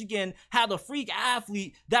time Michigan had a freak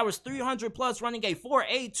athlete that was 300 plus running a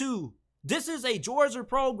 4.82? This is a Georgia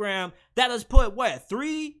program that has put,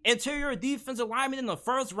 3 interior defensive linemen in the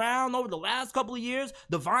first round over the last couple of years?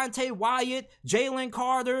 Devontae Wyatt, Jalen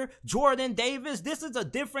Carter, Jordan Davis. This is a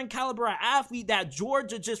different caliber of athlete that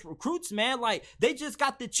Georgia just recruits, man. Like, they just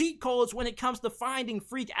got the cheat codes when it comes to finding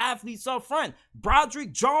freak athletes up front.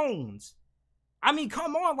 Broderick Jones. I mean,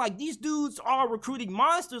 come on, like, these dudes are recruiting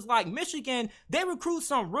monsters. Like Michigan, they recruit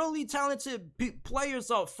some really talented players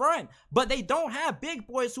up front, but they don't have big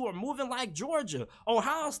boys who are moving like Georgia.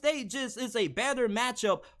 Ohio State just is a better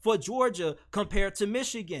matchup for Georgia compared to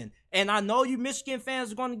Michigan. And I know you Michigan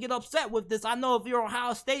fans are going to get upset with this. I know if you're an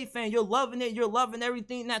Ohio State fan, you're loving it. You're loving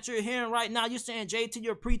everything that you're hearing right now. You're saying, JT,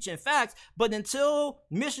 you're preaching facts. But until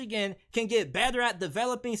Michigan can get better at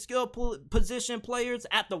developing skill position players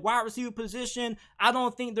at the wide receiver position, I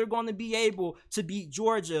don't think they're going to be able to beat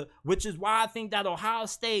Georgia, which is why I think that Ohio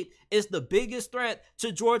State is the biggest threat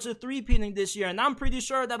to Georgia three-peating this year. And I'm pretty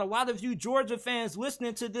sure that a lot of you Georgia fans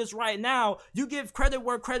listening to this right now, you give credit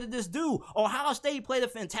where credit is due. Ohio State played a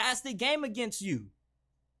fantastic game against you.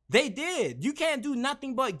 They did. You can't do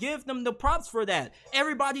nothing but give them the props for that.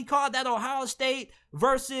 Everybody called that Ohio State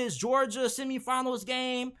versus Georgia semifinals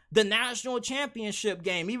game the national championship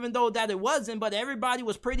game, even though that it wasn't, but everybody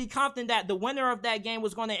was pretty confident that the winner of that game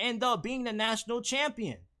was going to end up being the national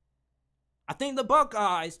champion. I think the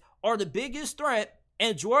Buckeyes are the biggest threat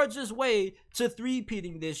and Georgia's way to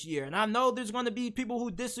three-peating this year. And I know there's going to be people who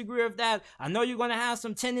disagree with that. I know you're going to have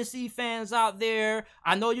some Tennessee fans out there.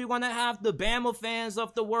 I know you're going to have the Bama fans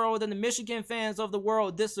of the world and the Michigan fans of the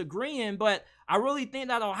world disagreeing, but I really think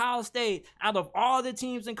that Ohio State, out of all the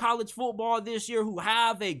teams in college football this year who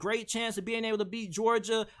have a great chance of being able to beat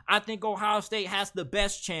Georgia, I think Ohio State has the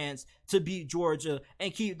best chance to beat Georgia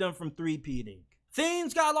and keep them from three-peating.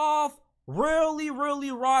 Things got off really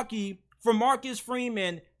rocky for Marcus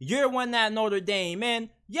Freeman year one at Notre Dame. And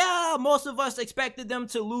yeah, most of us expected them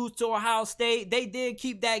to lose to Ohio State. They did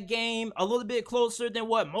keep that game a little bit closer than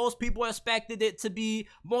what most people expected it to be.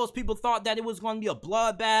 Most people thought that it was going to be a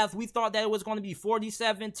bloodbath. We thought that it was going to be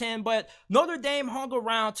 47-10, but Notre Dame hung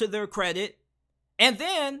around to their credit. And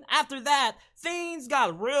then after that, things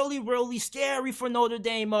got really scary for Notre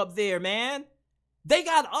Dame up there, man. They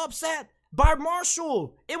got upset by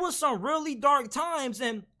Marshall. It was some really dark times,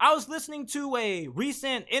 and I was listening to a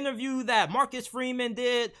recent interview that Marcus Freeman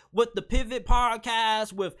did with the Pivot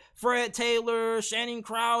podcast with Fred Taylor, Shannon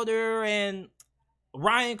Crowder, and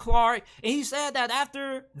Ryan Clark, and he said that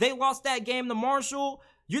after they lost that game to Marshall,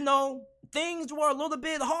 things were a little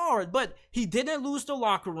bit hard, but he didn't lose the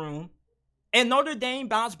locker room. And Notre Dame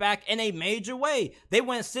bounced back in a major way. They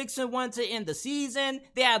went 6-1 to end the season.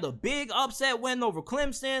 They had a big upset win over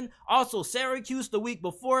Clemson. Also, Syracuse the week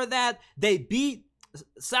before that. They beat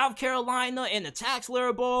South Carolina in the Tax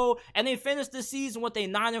Layer Bowl. And they finished the season with a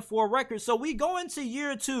 9-4 record. So we go into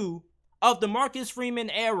year 2 of the Marcus Freeman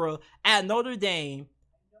era at Notre Dame.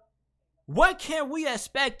 What can we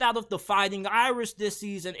expect out of the Fighting Irish this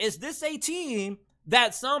season? Is this a team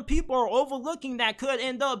that some people are overlooking that could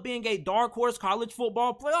end up being a dark horse college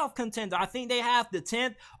football playoff contender? I think they have the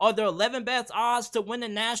 10th or the 11th best odds to win the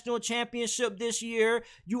national championship this year.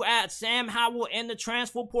 You add Sam Howell in the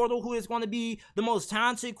transfer portal, who is going to be the most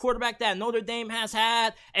talented quarterback that Notre Dame has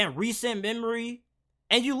had in recent memory.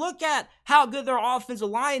 And you look at how good their offensive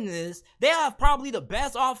line is. They have probably the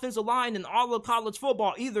best offensive line in all of college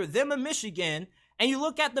football, either them or Michigan. And you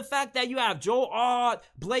look at the fact that you have Joe Ard,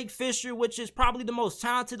 Blake Fisher, which is probably the most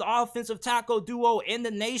talented offensive tackle duo in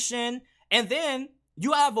the nation. And then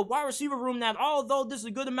you have a wide receiver room that, although there's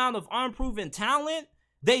a good amount of unproven talent,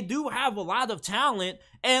 they do have a lot of talent.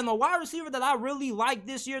 And a wide receiver that I really like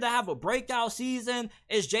this year to have a breakout season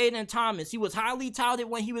is Jaden Thomas. He was highly touted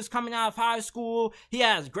when he was coming out of high school. He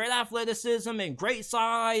has great athleticism and great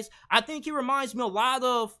size. I think he reminds me a lot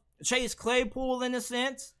of Chase Claypool in a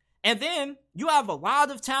sense. And then you have a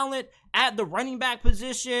lot of talent at the running back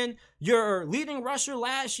position. Your leading rusher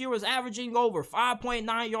last year was averaging over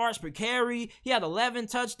 5.9 yards per carry. He had 11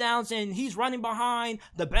 touchdowns, and he's running behind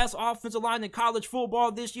the best offensive line in college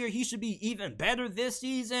football this year. He should be even better this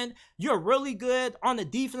season. You're really good on the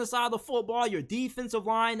defensive side of football. Your defensive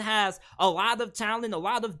line has a lot of talent, a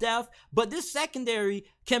lot of depth, but this secondary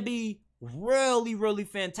can be really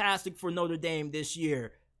fantastic for Notre Dame this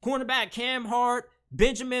year. Cornerback Cam Hart,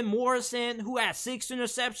 Benjamin Morrison, who had 6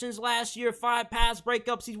 interceptions last year, 5 pass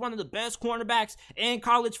breakups. He's one of the best cornerbacks in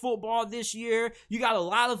college football this year. You got a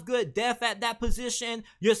lot of good depth at that position.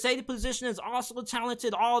 Your safety position is also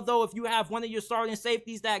talented, although if you have one of your starting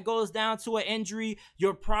safeties that goes down to an injury,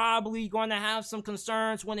 you're probably going to have some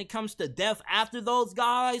concerns when it comes to depth after those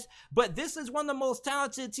guys. But this is one of the most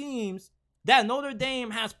talented teams that Notre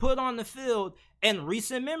Dame has put on the field in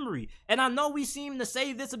recent memory. And I know we seem to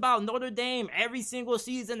say this about Notre Dame every single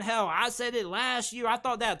season. Hell, I said it last year. I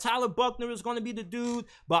thought that Tyler Buchner was going to be the dude,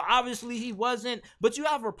 but obviously he wasn't. But you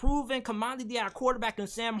have a proven commodity at quarterback in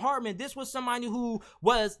Sam Hartman. This was somebody who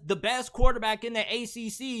was the best quarterback in the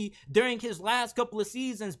ACC during his last couple of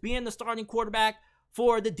seasons, being the starting quarterback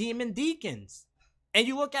for the Demon Deacons. And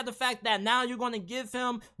you look at the fact that now you're going to give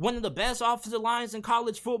him one of the best offensive lines in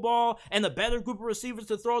college football and a better group of receivers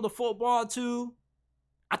to throw the football to.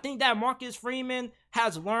 I think that Marcus Freeman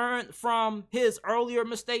has learned from his earlier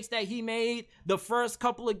mistakes that he made the first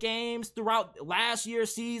couple of games throughout last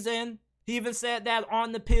year's season. He even said that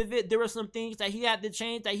on the pivot, there were some things that he had to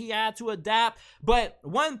change, that he had to adapt. But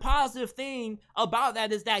one positive thing about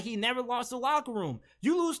that is that he never lost the locker room.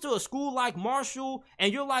 You lose to a school like Marshall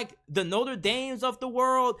and you're like the Notre Dames of the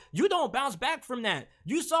world, you don't bounce back from that.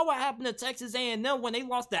 You saw what happened to Texas A&M when they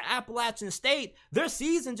lost to Appalachian State. Their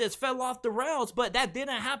season just fell off the rails, but that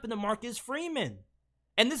didn't happen to Marcus Freeman.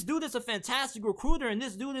 And this dude is a fantastic recruiter, and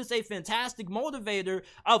this dude is a fantastic motivator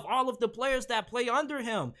of all of the players that play under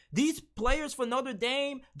him. These players for Notre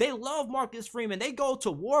Dame, they love Marcus Freeman. They go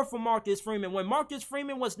to war for Marcus Freeman. When Marcus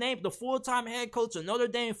Freeman was named the full-time head coach of Notre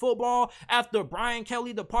Dame football after Brian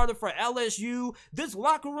Kelly departed for LSU, this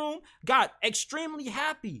locker room got extremely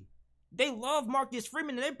happy. They love Marcus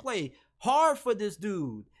Freeman, and they play hard for this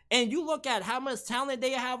dude. And you look at how much talent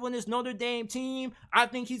they have on this Notre Dame team, I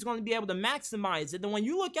think he's going to be able to maximize it. And when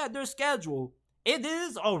you look at their schedule, it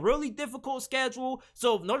is a really difficult schedule.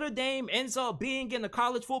 So if Notre Dame ends up being in the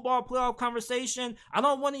college football playoff conversation, I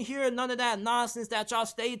don't want to hear none of that nonsense that y'all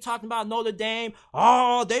stay talking about Notre Dame.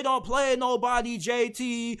 Oh, they don't play nobody,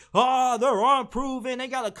 JT. Oh, they're unproven. They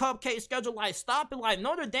got a cupcake schedule. Like, stop it. Like,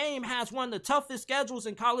 Notre Dame has one of the toughest schedules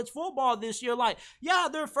in college football this year. Like, yeah,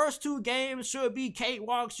 their first 2 games should be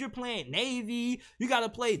cakewalks. You're playing Navy. You got to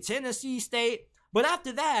play Tennessee State. But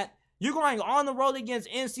after that, you're going on the road against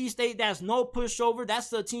NC State. That's no pushover.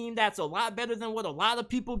 That's a team that's a lot better than what a lot of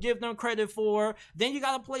people give them credit for. Then you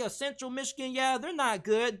got to play a Central Michigan. Yeah, they're not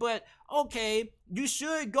good, but okay, you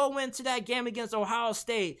should go into that game against Ohio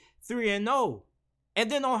State 3-0. And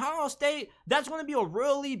then Ohio State, that's going to be a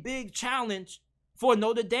really big challenge for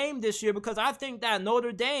Notre Dame this year, because I think that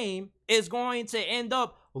Notre Dame is going to end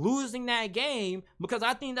up losing that game, because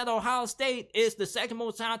I think that Ohio State is the second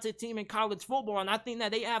most talented team in college football, and I think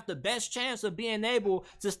that they have the best chance of being able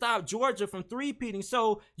to stop Georgia from three-peating.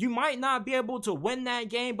 So you might not be able to win that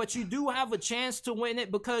game, but you do have a chance to win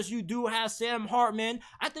it because you do have Sam Hartman.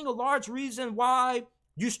 I think a large reason why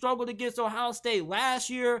you struggled against Ohio State last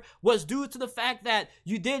year was due to the fact that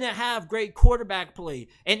you didn't have great quarterback play.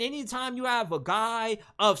 And anytime you have a guy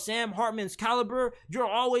of Sam Hartman's caliber, you're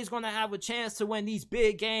always going to have a chance to win these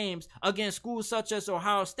big games against schools such as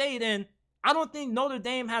Ohio State. And I don't think Notre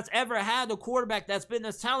Dame has ever had a quarterback that's been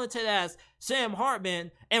as talented as Sam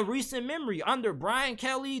Hartman in recent memory. Under Brian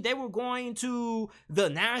Kelly, they were going to the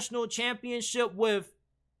national championship with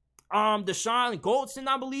Deshaun Goldson,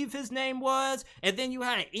 I believe his name was. And then you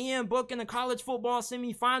had Ian Book in the college football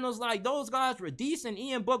semifinals. Like, those guys were decent.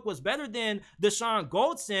 Ian Book was better than Deshaun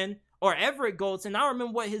Goldson or Everett Goldson. I don't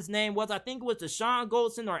remember what his name was. I think it was Deshaun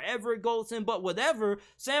Goldson or Everett Goldson, but whatever.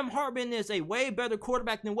 Sam Hartman is a way better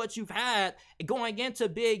quarterback than what you've had going into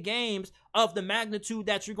big games of the magnitude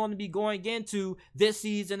that you're going to be going into this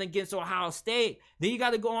season against Ohio State. Then you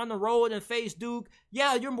got to go on the road and face Duke.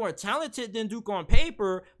 Yeah, you're more talented than Duke on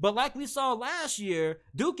paper, but like we saw last year,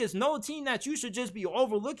 Duke is no team that you should just be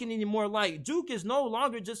overlooking anymore. Like, Duke is no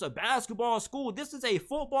longer just a basketball school. This is a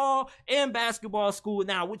football and basketball school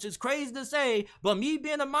now, which is crazy to say, but me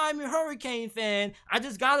being a Miami Hurricane fan, I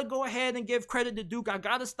just got to go ahead and give credit to Duke. I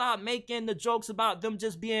got to stop making the jokes about them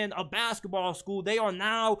just being a basketball school. They are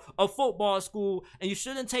now a football school, and you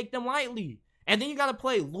shouldn't take them lightly. And then you got to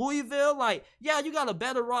play Louisville. Like, yeah, you got a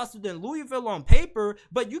better roster than Louisville on paper,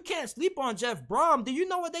 but you can't sleep on Jeff Brom. Do you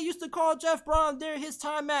know what they used to call Jeff Brom during his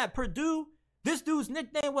time at Purdue? This dude's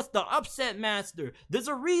nickname was the Upset Master. There's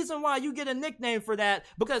a reason why you get a nickname for that,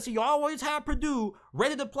 because he always had Purdue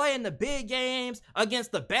ready to play in the big games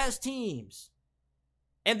against the best teams.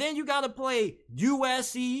 And then you got to play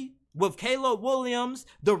USC with Caleb Williams,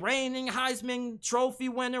 the reigning Heisman Trophy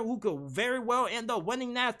winner, who could very well end up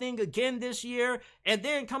winning that thing again this year. And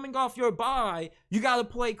then coming off your bye, you got to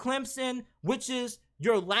play Clemson, which is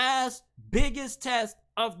your last biggest test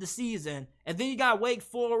of the season. And then you got Wake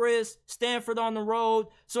Forest, Stanford on the road.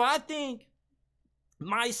 So I think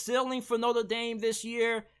my ceiling for Notre Dame this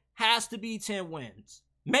year has to be 10 wins.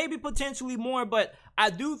 Maybe potentially more, but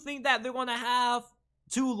I do think that they're going to have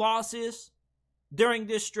 2 losses during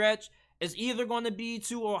this stretch. It's either going to be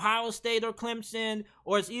to Ohio State or Clemson,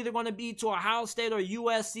 or it's either going to be to Ohio State or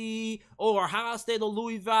USC or Ohio State or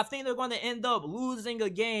Louisville. I think they're going to end up losing a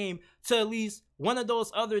game to at least one of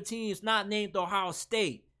those other teams not named Ohio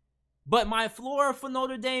State. But my floor for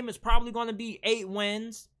Notre Dame is probably going to be 8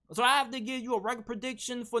 wins. So I have to give you a record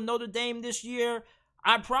prediction for Notre Dame this year.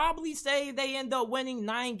 I'd probably say they end up winning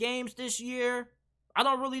 9 games this year. I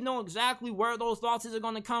don't really know exactly where those losses are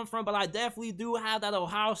going to come from, but I definitely do have that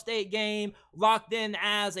Ohio State game locked in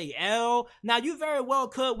as a L. Now, you very well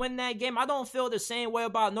could win that game. I don't feel the same way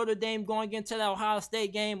about Notre Dame going into that Ohio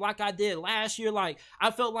State game like I did last year. Like,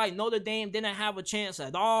 I felt like Notre Dame didn't have a chance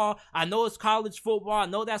at all. I know it's college football. I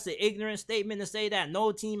know that's an ignorant statement to say that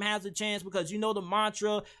no team has a chance, because you know the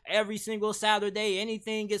mantra every single Saturday,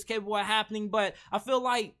 anything is capable of happening. But I feel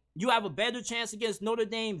like you have a better chance against Notre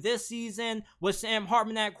Dame this season with Sam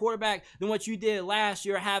Hartman at quarterback than what you did last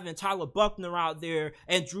year having Tyler Buckner out there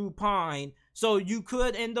and Drew Pine. So you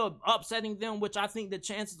could end up upsetting them, which I think the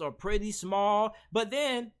chances are pretty small. But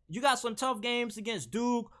then you got some tough games against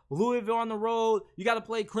Duke, Louisville on the road. You got to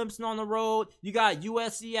play Clemson on the road. You got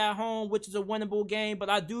USC at home, which is a winnable game. But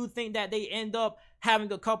I do think that they end up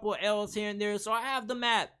having a couple of L's here and there. So I have them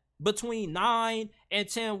at between 9 and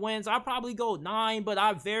 10 wins. I'll probably go 9, but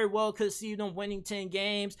I very well could see them winning 10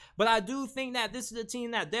 games. But I do think that this is a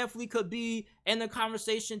team that definitely could be in the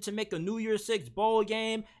conversation to make a New Year's Six bowl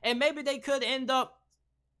game. And maybe they could end up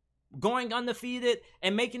going undefeated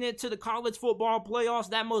and making it to the college football playoffs.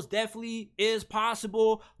 That most definitely is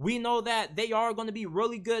possible. We know that they are going to be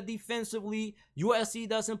really good defensively. USC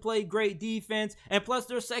doesn't play great defense, and plus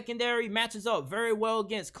their secondary matches up very well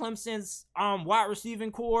against Clemson's wide receiving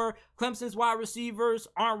core. Clemson's wide receivers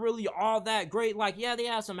aren't really all that great. Like, yeah, they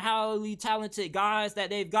have some highly talented guys that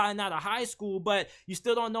they've gotten out of high school, but you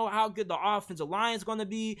still don't know how good the offensive line is going to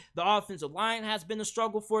be. The offensive line has been a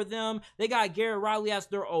struggle for them. They got Garrett Riley as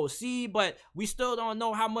their OC, but we still don't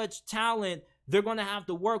know how much talent they're going to have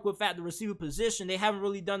to work with at the receiver position. They haven't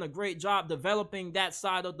really done a great job developing that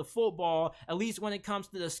side of the football, at least when it comes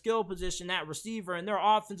to the skill position at receiver, and their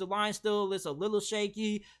offensive line still is a little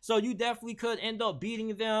shaky. So you definitely could end up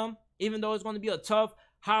beating them, even though it's going to be a tough,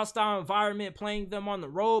 hostile environment playing them on the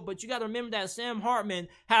road. But you got to remember that Sam Hartman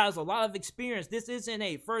has a lot of experience. This isn't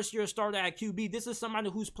a first-year starter at QB. This is somebody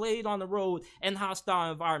who's played on the road in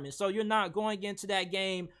hostile environments. So you're not going into that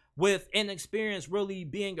game with inexperience really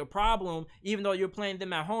being a problem. Even though you're playing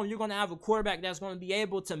them at home, you're going to have a quarterback that's going to be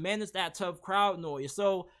able to manage that tough crowd noise.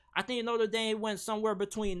 So I think Notre Dame went somewhere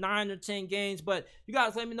between 9 or 10 games, but you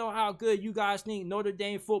guys let me know how good you guys think Notre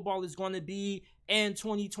Dame football is going to be in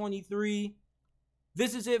 2023.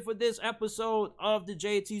 This is it for this episode of the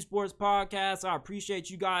JT Sports Podcast. I appreciate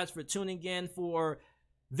you guys for tuning in for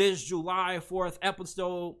this July 4th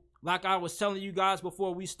episode. Like I was telling you guys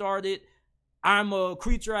before we started, I'm a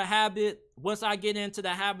creature of habit. Once I get into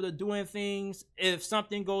the habit of doing things, if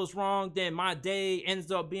something goes wrong, then my day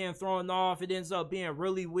ends up being thrown off. It ends up being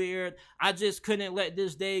really weird. I just couldn't let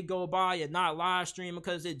this day go by and not live stream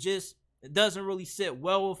because it doesn't really sit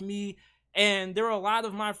well with me. And there are a lot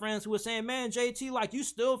of my friends who were saying, man, JT, like, you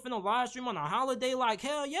still finna live stream on a holiday? Like,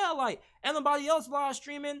 hell yeah, like, anybody else live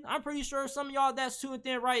streaming? I'm pretty sure some of y'all that's tuned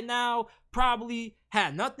in right now probably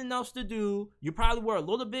had nothing else to do. You probably were a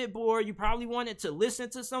little bit bored. You probably wanted to listen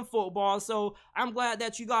to some football. So I'm glad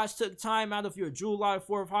that you guys took time out of your July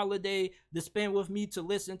 4th holiday to spend with me to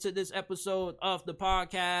listen to this episode of the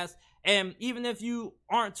podcast. And even if you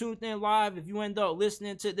aren't tuned in live, if you end up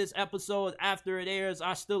listening to this episode after it airs,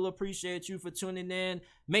 I still appreciate you for tuning in.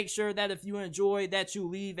 Make sure that if you enjoy that you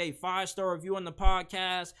leave a 5-star review on the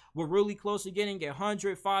podcast. We're really close to getting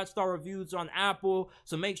 100 5-star reviews on Apple.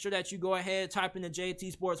 So make sure that you go ahead, type in the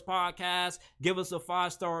JT Sports Podcast, give us a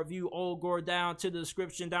 5-star review, or go down to the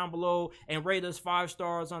description down below and rate us 5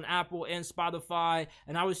 stars on Apple and Spotify.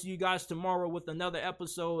 And I will see you guys tomorrow with another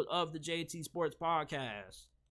episode of the JT Sports Podcast.